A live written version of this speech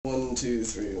1, 2,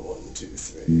 3, 1, 2,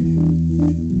 3.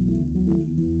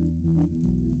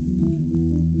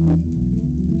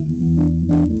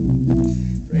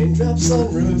 Raindrops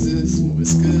on roses and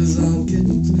whiskers on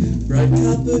kittens, bright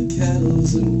copper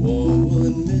kettles and warm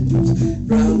woolen mittens,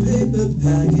 brown paper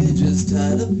packages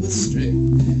tied up with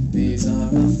string. These are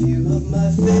a few of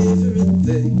my favorite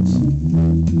things.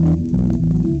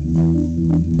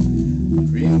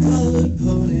 Cream-colored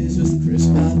ponies with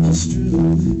crisp apple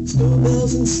strudel, snow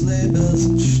bells and sleigh bells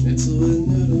and schnitzel with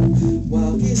noodle,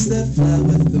 wild geese that fly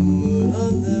with the moon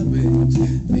on their wings.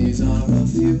 These are a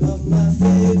few of my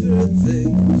favorite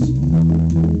things.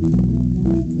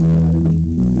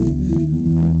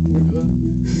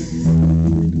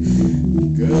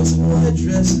 Girls in white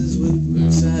dresses with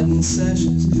blue satin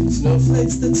sashes,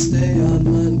 snowflakes that stay on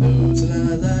my nose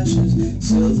and eyelashes,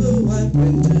 silver white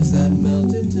winters that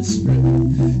melt into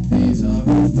spring. These are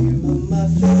a few of my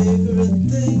favorite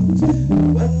things.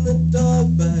 When the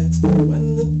dog bites,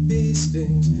 when the bee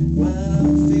stings, when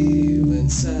I'm feeling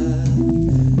sad,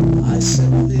 I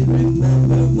simply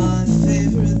remember my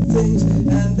favorite things,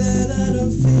 and then I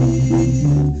don't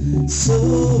feel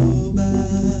so bad.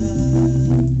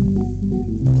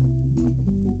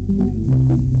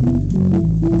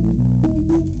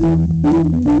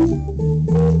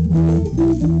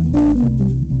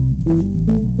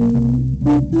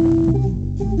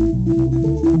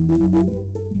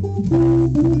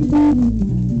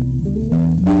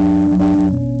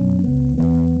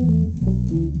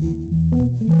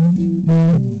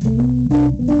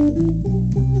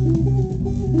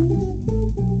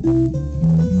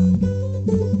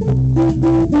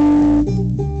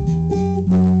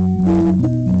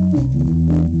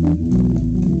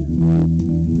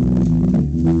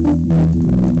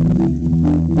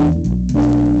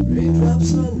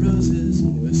 Raindrops on roses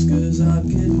and whiskers on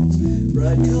kittens,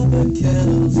 bright copper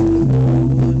kettles and warm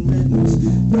woolen mittens,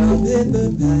 brown paper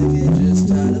packages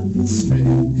tied up with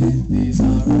string. These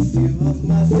are a few of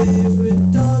my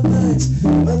favorite dog bites.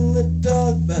 When the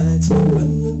dog bites,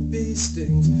 when the bee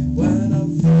stings, when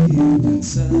I'm feeling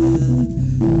sad,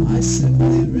 I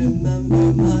simply remember